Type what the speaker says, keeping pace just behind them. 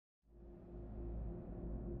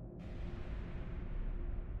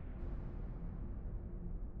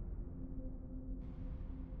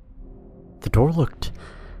door looked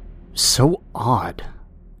so odd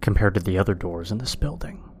compared to the other doors in this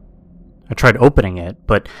building. I tried opening it,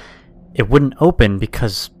 but it wouldn't open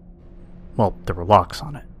because, well, there were locks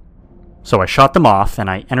on it. So I shot them off, and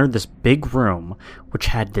I entered this big room, which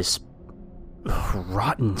had this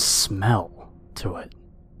rotten smell to it.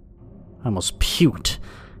 I almost puked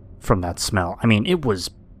from that smell. I mean, it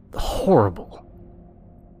was horrible.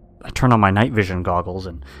 I turned on my night vision goggles,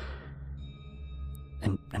 and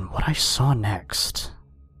what I saw next...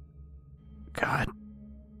 God,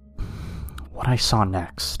 what I saw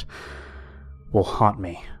next will haunt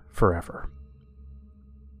me forever.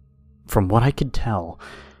 From what I could tell,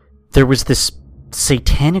 there was this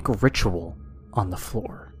satanic ritual on the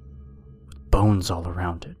floor, with bones all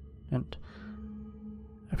around it, and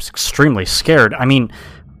I was extremely scared. I mean,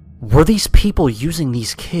 were these people using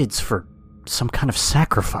these kids for some kind of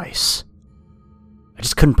sacrifice? I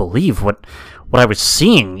just couldn't believe what I was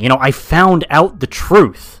seeing. You know, I found out the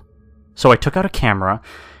truth. So I took out a camera,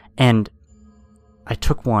 and I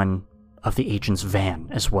took one of the agent's van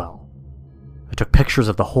as well. I took pictures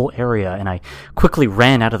of the whole area, and I quickly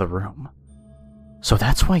ran out of the room. So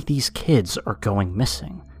that's why these kids are going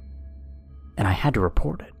missing. And I had to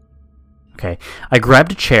report it. Okay, I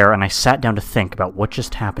grabbed a chair, and I sat down to think about what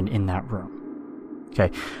just happened in that room.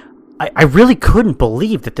 Okay, I really couldn't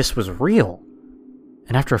believe that this was real.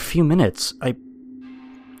 And after a few minutes, I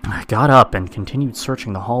got up and continued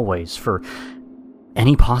searching the hallways for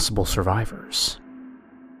any possible survivors.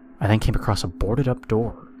 I then came across a boarded up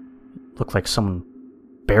door. It looked like someone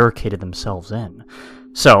barricaded themselves in.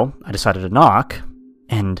 So I decided to knock,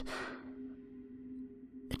 and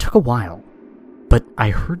it took a while, but I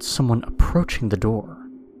heard someone approaching the door.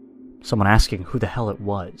 Someone asking who the hell it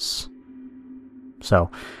was. So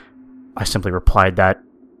I simply replied that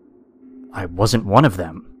I wasn't one of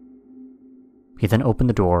them. He then opened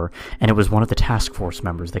the door, and it was one of the task force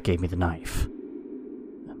members that gave me the knife.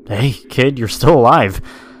 "Hey, kid, you're still alive."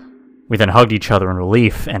 We then hugged each other in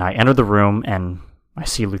relief, and I entered the room, and I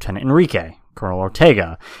see Lieutenant Enrique, Colonel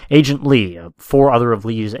Ortega, Agent Lee, 4 other of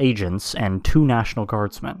Lee's agents, and 2 National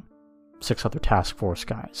Guardsmen, 6 other task force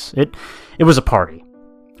guys. It was a party.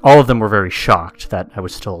 All of them were very shocked that I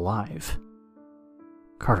was still alive.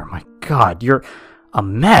 "Carter, my God, you're a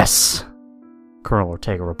mess," Colonel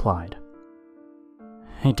Ortega replied.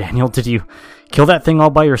 "Hey, Daniel, did you kill that thing all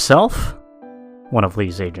by yourself?" one of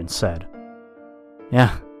Lee's agents said.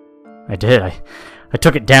 "Yeah, I did. I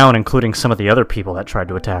took it down, including some of the other people that tried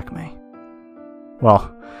to attack me."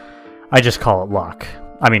 "Well, I just call it luck.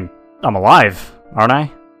 I mean, I'm alive, aren't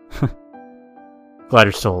I?" "Glad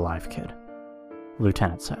you're still alive, kid," the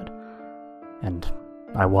lieutenant said. And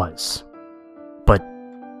I was. But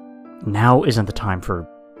now isn't the time for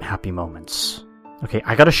happy moments. Okay,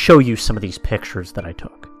 I gotta show you some of these pictures that I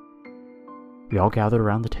took. We all gathered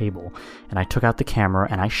around the table, and I took out the camera,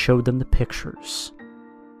 and I showed them the pictures.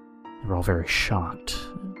 They were all very shocked.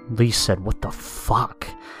 Lee said, "What the fuck?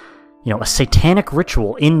 You know, a satanic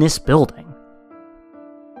ritual in this building."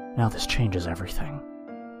 "Now this changes everything,"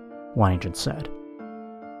 one agent said.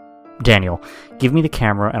 "Daniel, give me the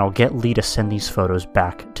camera, and I'll get Lee to send these photos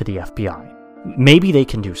back to the FBI. Maybe they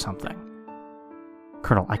can do something."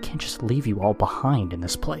 "Colonel, I can't just leave you all behind in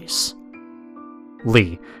this place."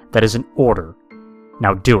 "Lee, that is an order.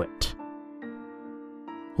 Now do it."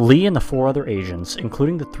 Lee and the 4 other agents,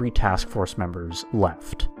 including the 3 task force members,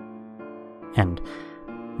 left. And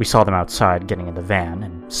we saw them outside getting in the van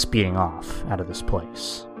and speeding off out of this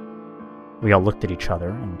place. We all looked at each other,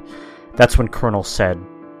 and that's when Colonel said,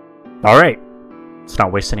 "All right, let's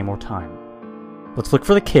not waste any more time. Let's look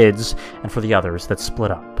for the kids and for the others that split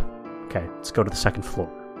up. Okay, let's go to the 2nd floor."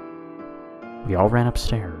 We all ran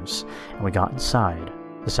upstairs, and we got inside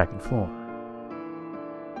the 2nd floor.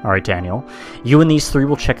 "All right, Daniel, you and these 3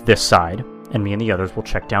 will check this side, and me and the others will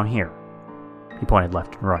check down here." He pointed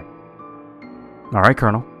left and right. "All right,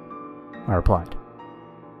 Colonel," I replied.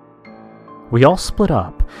 We all split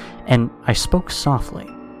up, and I spoke softly,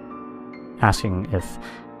 asking if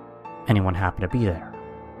anyone happened to be there.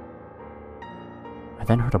 I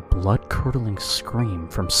then heard a blood-curdling scream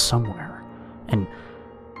from somewhere, and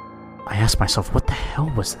I asked myself, what the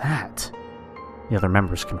hell was that? The other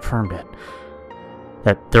members confirmed it,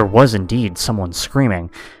 that there was indeed someone screaming.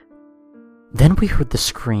 Then we heard the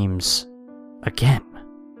screams again.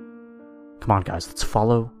 Come on, guys, let's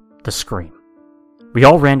follow the scream. We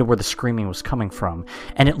all ran to where the screaming was coming from,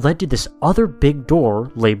 and it led to this other big door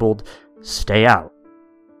labeled "Stay Out,"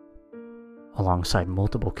 alongside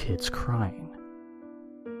multiple kids crying.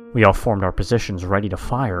 We all formed our positions ready to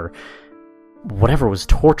fire whatever was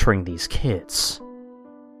torturing these kids.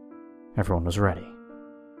 Everyone was ready.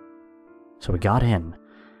 So we got in,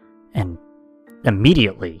 and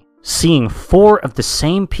immediately, seeing 4 of the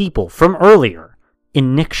same people from earlier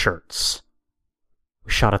in Nick shirts,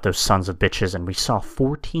 we shot at those sons of bitches and we saw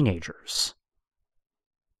 4 teenagers.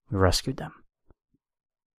 We rescued them.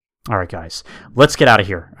 Alright guys, let's get out of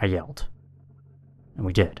here, I yelled. And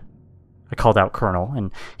we did. I called out Colonel,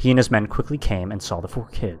 and he and his men quickly came and saw the 4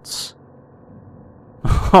 kids.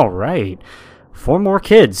 Alright, 4 more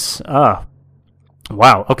kids.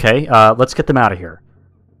 Wow, okay, let's get them out of here.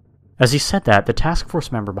 As he said that, the task force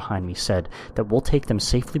member behind me said that we'll take them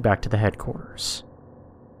safely back to the headquarters.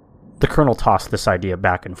 The colonel tossed this idea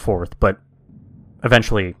back and forth, but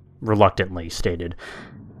eventually, reluctantly, stated,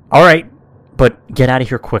 "Alright, but get out of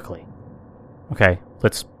here quickly. Okay,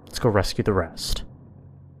 let's go rescue the rest."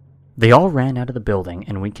 They all ran out of the building,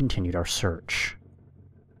 and we continued our search.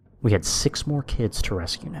 We had 6 more kids to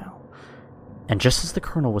rescue now. And just as the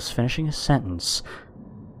colonel was finishing his sentence,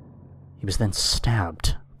 he was then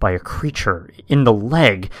stabbed by a creature in the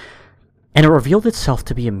leg, and it revealed itself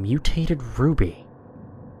to be a mutated Ruby.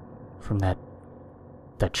 From that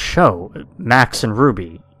show, Max and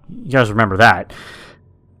Ruby. You guys remember that.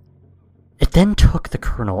 It then took the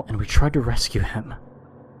colonel, and we tried to rescue him.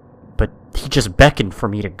 But he just beckoned for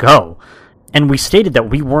me to go, and we stated that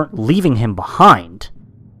we weren't leaving him behind.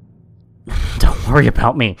 Don't worry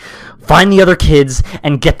about me. Find the other kids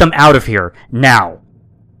and get them out of here, now.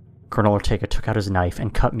 Colonel Ortega took out his knife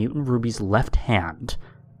and cut Mutant Ruby's left hand.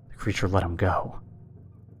 The creature let him go.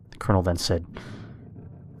 The colonel then said,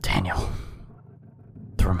 "Daniel,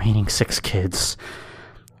 the remaining 6 kids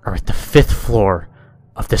are at the 5th floor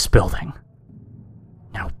of this building.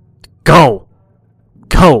 Now, go!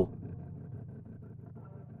 Go!"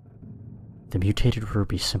 The mutated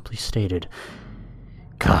Ruby simply stated,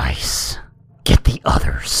 "Guys, get the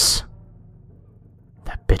others."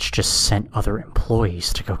 That bitch just sent other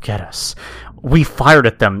employees to go get us. We fired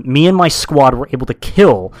at them. Me and my squad were able to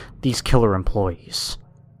kill these killer employees.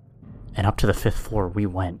 And up to the 5th floor we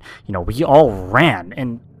went. We all ran,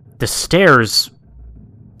 and the stairs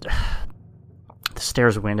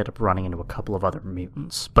we ended up running into a couple of other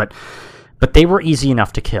mutants, but they were easy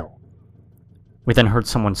enough to kill. We then heard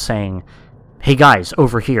someone saying, "Hey guys,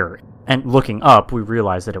 over here," and looking up, we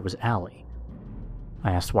realized that it was Allie.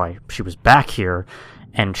 I asked why she was back here,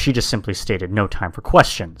 and she just simply stated, "No time for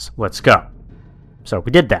questions, let's go." So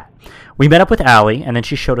we did that. We met up with Allie, and then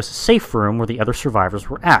she showed us a safe room where the other survivors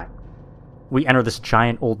were at. We enter this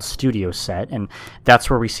giant old studio set, and that's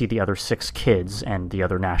where we see the other 6 kids and the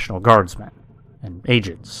other National Guardsmen and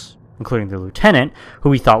agents, including the lieutenant, who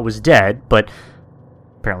we thought was dead, but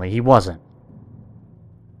apparently he wasn't.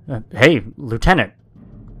 "Hey, Lieutenant,"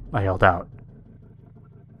 I yelled out.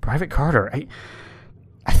 "Private Carter,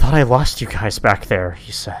 I thought I lost you guys back there,"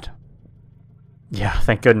 he said. "Yeah,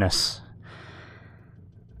 thank goodness."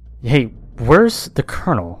 "Hey, where's the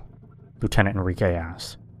colonel?" Lieutenant Enrique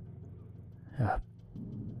asked.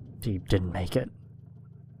 "He didn't make it,"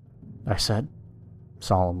 I said,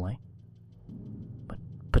 solemnly.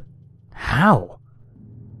 But how?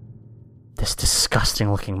 This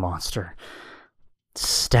disgusting-looking monster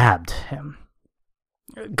stabbed him.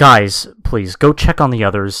 "Guys, please, go check on the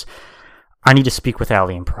others. I need to speak with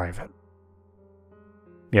Allie in private."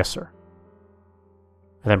 "Yes, sir."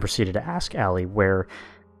 I then proceeded to ask Allie where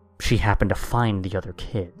she happened to find the other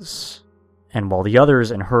kids. And while the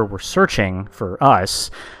others and her were searching for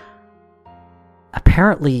us,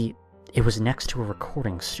 apparently it was next to a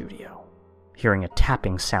recording studio. Hearing a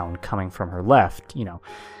tapping sound coming from her left,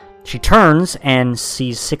 she turns and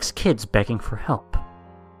sees 6 kids begging for help.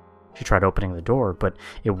 She tried opening the door, but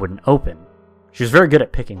it wouldn't open. She was very good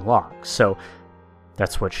at picking locks, so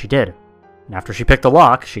that's what she did. And after she picked the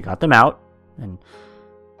lock, she got them out and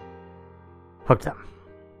hugged them.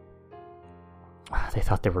 They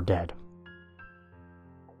thought they were dead.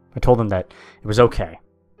 I told them that it was okay,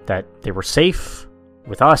 that they were safe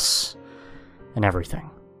with us and everything.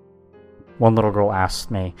 One little girl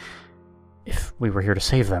asked me if we were here to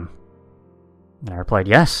save them. And I replied,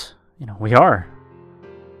 "Yes, we are.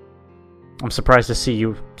 I'm surprised to see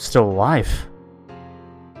you still alive."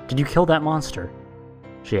 "Did you kill that monster?"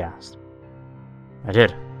 she asked. "I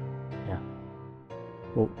did, yeah."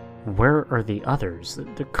 "Well, where are the others?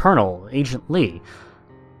 The Colonel, Agent Lee?"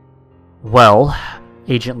 "Well,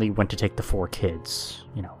 Agent Lee went to take the 4 kids,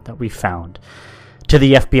 that we found, to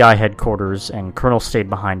the FBI headquarters, and Colonel stayed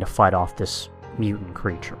behind to fight off this mutant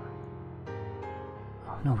creature."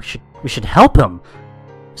 "Oh no, we should help him."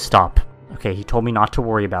 "Stop. Okay, he told me not to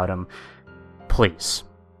worry about him. Please.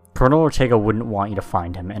 Colonel Ortega wouldn't want you to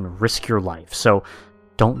find him and risk your life, so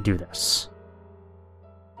don't do this."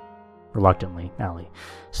 Reluctantly, Allie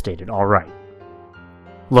stated, "All right,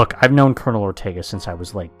 Look, I've known Colonel Ortega since I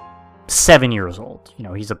was like 7 years old. You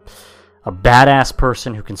know, he's a badass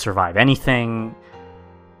person who can survive anything.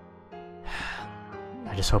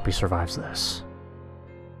 I just hope he survives this.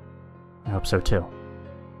 I hope so too,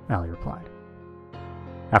 Allie replied.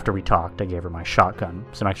 After we talked, I gave her my shotgun,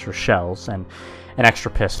 some extra shells, and an extra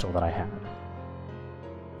pistol that I had.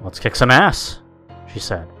 Let's kick some ass, she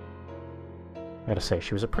said. I gotta say,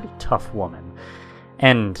 she was a pretty tough woman,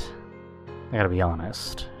 and I gotta be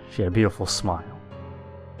honest, she had a beautiful smile.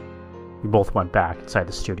 We both went back inside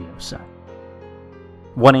the studio set.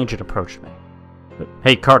 One agent approached me.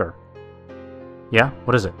 Hey, Carter. Yeah,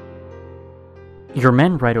 what is it? Your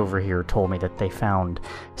men right over here told me that they found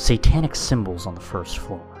satanic symbols on the first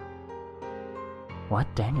floor.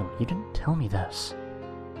 What, Daniel? You didn't tell me this.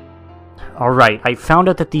 Alright, I found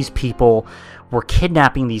out that these people were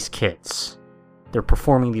kidnapping these kids. They're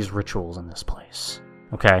performing these rituals in this place.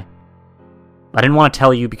 Okay? I didn't want to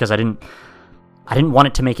tell you because I didn't want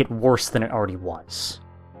it to make it worse than it already was.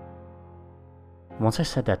 Once I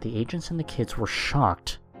said that, the agents and the kids were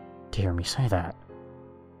shocked to hear me say that.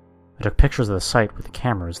 I took pictures of the site with the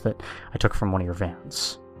cameras that I took from one of your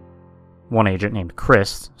vans. One agent named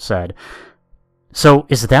Chris said, "So,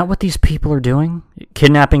 is that what these people are doing?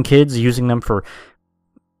 Kidnapping kids, using them for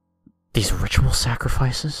these ritual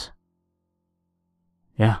sacrifices?"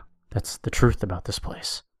 Yeah, that's the truth about this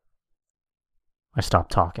place. I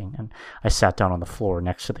stopped talking, and I sat down on the floor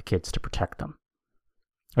next to the kids to protect them.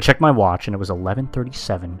 I checked my watch, and it was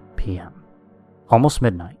 11:37 p.m., almost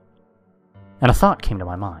midnight. And a thought came to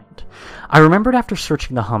my mind. I remembered after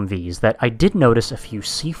searching the Humvees that I did notice a few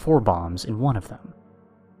C4 bombs in one of them.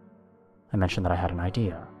 I mentioned that I had an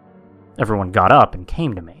idea. Everyone got up and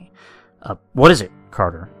came to me. What is it,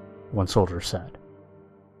 Carter?" one soldier said.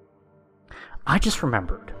 I just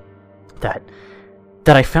remembered that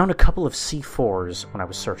I found a couple of C4s when I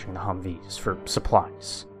was searching the Humvees for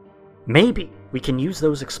supplies. Maybe we can use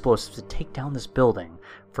those explosives to take down this building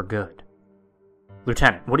for good.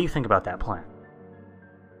 Lieutenant, what do you think about that plan?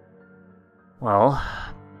 Well,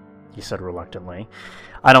 he said reluctantly,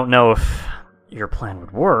 I don't know if your plan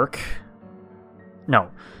would work.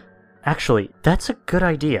 No, actually, that's a good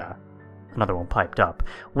idea. Another one piped up.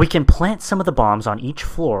 We can plant some of the bombs on each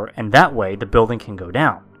floor, and that way the building can go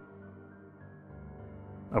down.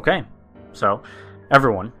 Okay, so,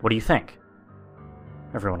 everyone, what do you think?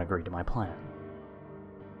 Everyone agreed to my plan.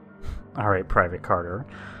 Alright, Private Carter.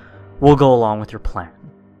 We'll go along with your plan,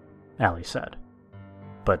 Allie said.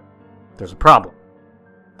 But there's a problem.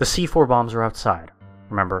 The C4 bombs are outside,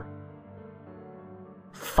 remember?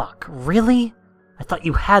 Fuck, really? I thought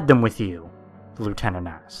you had them with you, the lieutenant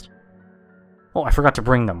asked. Oh, I forgot to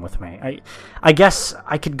bring them with me. I guess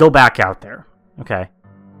I could go back out there, okay?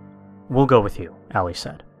 We'll go with you, Allie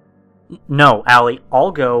said. No, Allie,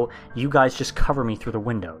 I'll go. You guys just cover me through the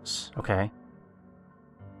windows, okay?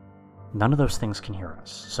 None of those things can hear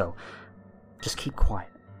us, so just keep quiet.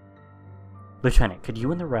 Lieutenant, could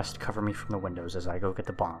you and the rest cover me from the windows as I go get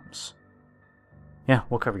the bombs? Yeah,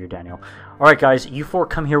 we'll cover you, Daniel. Alright, guys, you four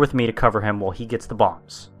come here with me to cover him while he gets the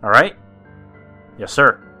bombs, alright? Yes,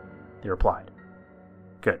 sir, they replied.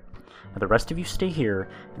 Good. Now the rest of you stay here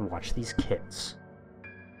and watch these kids.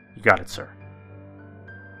 You got it, sir.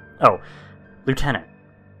 Oh, Lieutenant,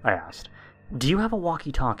 I asked, do you have a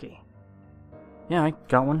walkie-talkie? Yeah, I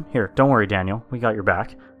got one. Here, don't worry, Daniel. We got your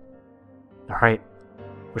back. Alright,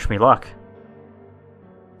 wish me luck.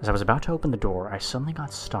 As I was about to open the door, I suddenly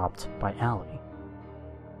got stopped by Allie,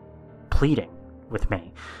 pleading with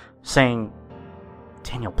me, saying,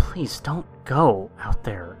 Daniel, please don't go out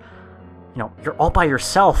there. You know, you're all by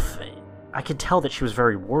yourself. I could tell that she was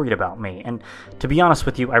very worried about me, and to be honest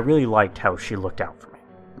with you, I really liked how she looked out for me.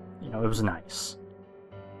 You know, it was nice.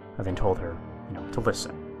 I then told her, to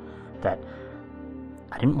listen, that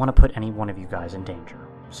I didn't want to put any one of you guys in danger,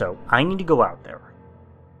 so I need to go out there.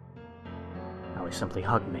 Allie simply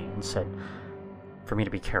hugged me and said for me to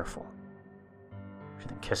be careful. She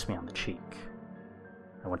then kissed me on the cheek.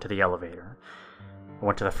 I went to the elevator, I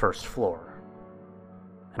went to the first floor,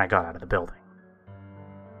 and I got out of the building.